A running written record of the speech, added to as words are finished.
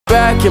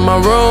Back in my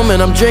room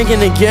and I'm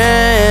drinking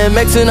again,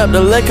 mixing up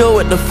the liquor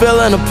with the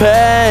feeling of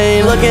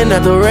pain. Looking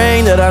at the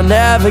ring that I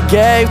never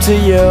gave to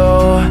you.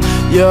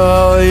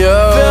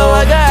 Feel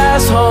like an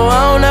asshole,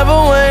 I don't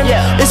ever win.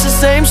 It's the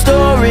same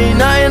story,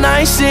 nothing I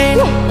ain't seen.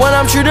 When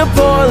I'm treated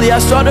poorly, I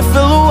start to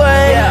feel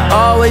away.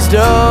 Always do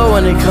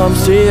when it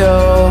comes to you.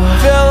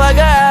 Feel like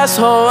an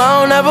asshole,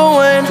 I don't ever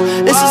win.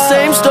 It's the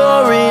same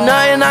story,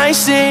 nothing I ain't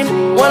seen.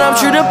 When I'm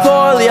treated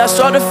poorly, I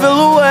start to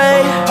feel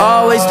away.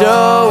 Always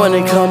do when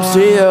it comes to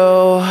you.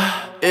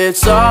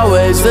 It's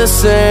always the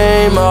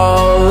same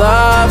old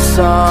love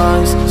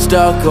songs,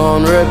 stuck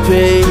on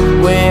repeat.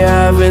 We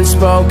haven't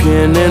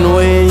spoken in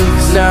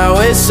weeks, now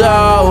it's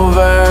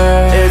over.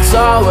 It's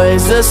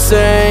always the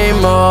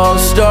same old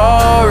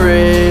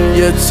story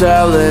you're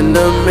telling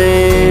to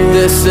me.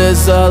 This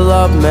is a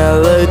love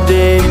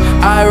melody,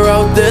 I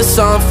wrote this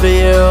song for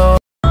you.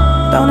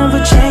 Don't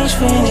ever change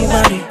for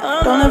anybody,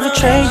 don't ever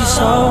trade your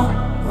soul.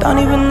 Don't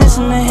even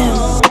listen to him,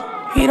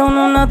 he don't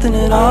know nothing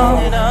at all.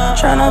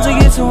 Try not to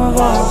get too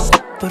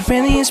involved, but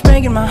really it's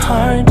breaking my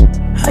heart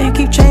how you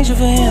keep changing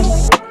for him.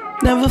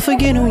 Never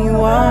forget who you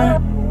are.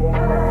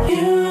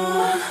 You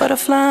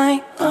butterfly,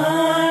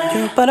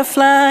 you're a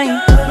butterfly.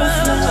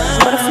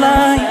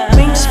 Butterfly,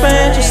 wings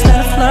spread, just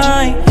let it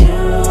fly.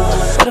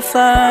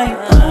 Butterfly,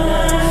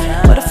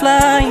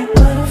 butterfly.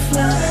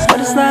 What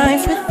is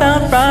life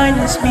without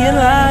brightness? Be a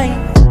light.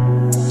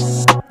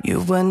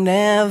 You were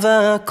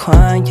never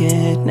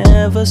quiet,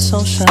 never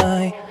so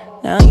shy.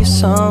 Now you're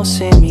so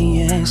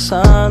serious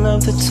all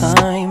of the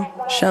time.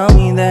 Show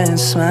me that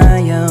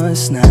smile,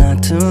 it's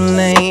not too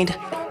late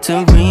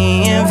to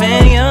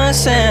reinvent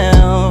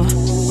yourself.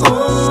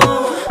 Ooh.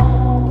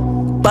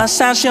 Bust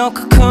out your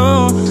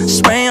cocoon,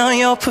 spray on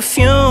your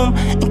perfume,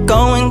 and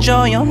go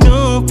enjoy your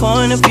new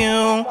point of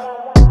view.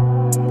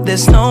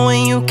 There's no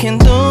way you can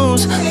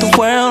lose, the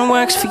world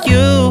works for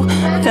you.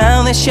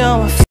 Now that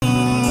you're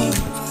free,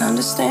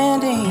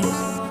 understanding,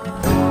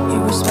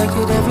 you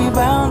respected every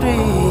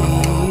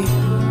boundary.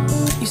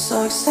 You're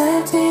so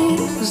accepting,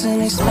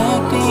 wasn't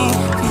expecting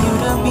for you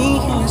to be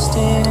here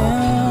still.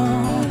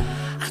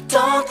 I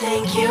don't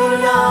think you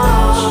know.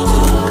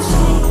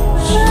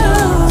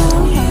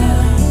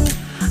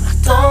 I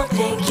don't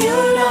think you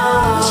know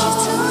what you're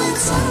doing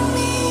to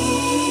me.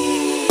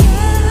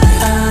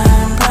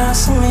 I'm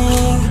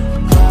blossoming,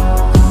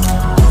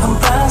 I'm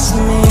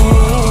blossoming,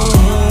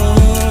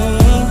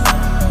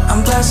 I'm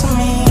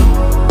blossoming,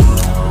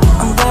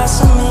 I'm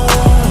blossoming,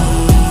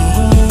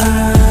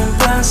 I'm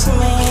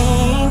blossoming,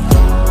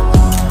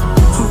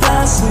 I'm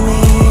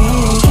blossoming,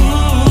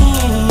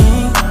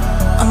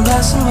 I'm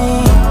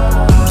blossoming,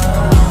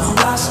 I'm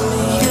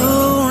blossoming. You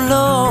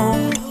know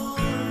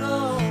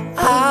I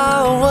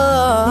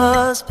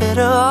was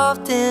better off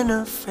than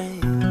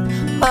afraid.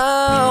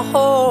 My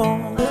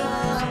home,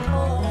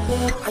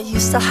 I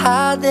used to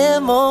hide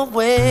them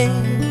away.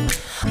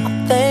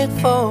 I'm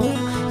thankful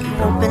you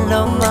opened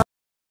up my